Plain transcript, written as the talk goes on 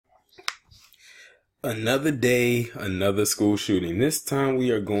Another day, another school shooting. This time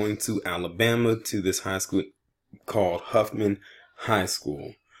we are going to Alabama to this high school called Huffman High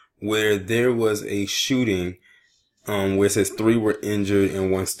School, where there was a shooting where it says 3 were injured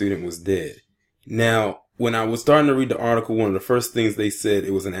and 1 student was dead. Now, when I was starting to read the article, one of the first things they said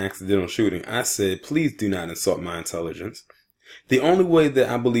it was an accidental shooting. I said, please do not insult my intelligence. The only way that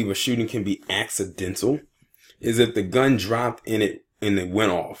I believe a shooting can be accidental is if the gun dropped and it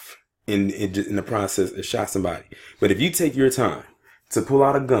went off. In the process, it shot somebody. But if you take your time to pull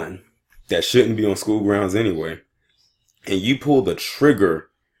out a gun that shouldn't be on school grounds anyway, and you pull the trigger,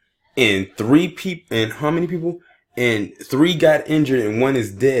 and 3 people, and how many people? And 3 got injured and 1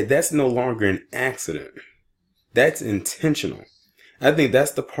 is dead, that's no longer an accident. That's intentional. I think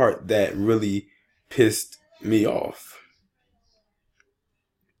that's the part that really pissed me off.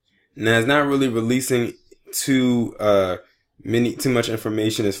 Now, it's not really releasing too much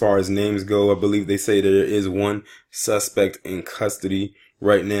information as far as names go. I believe they say that there is 1 suspect in custody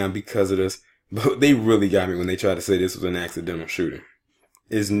right now because of this. But they really got me when they tried to say this was an accidental shooting.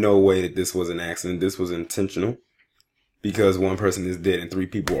 There's no way that this was an accident. This was intentional because 1 person is dead and 3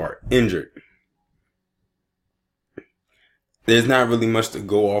 people are injured. There's not really much to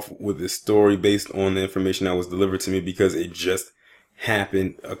go off with this story based on the information that was delivered to me because it just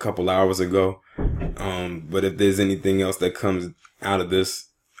happened a couple hours ago. But if there's anything else that comes out of this,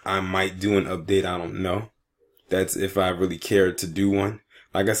 I might do an update. I don't know. That's if I really care to do one.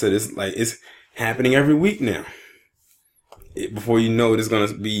 Like I said, it's happening every week now. Before you know it, it's going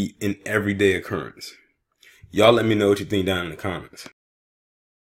to be an everyday occurrence. Y'all let me know what you think down in the comments.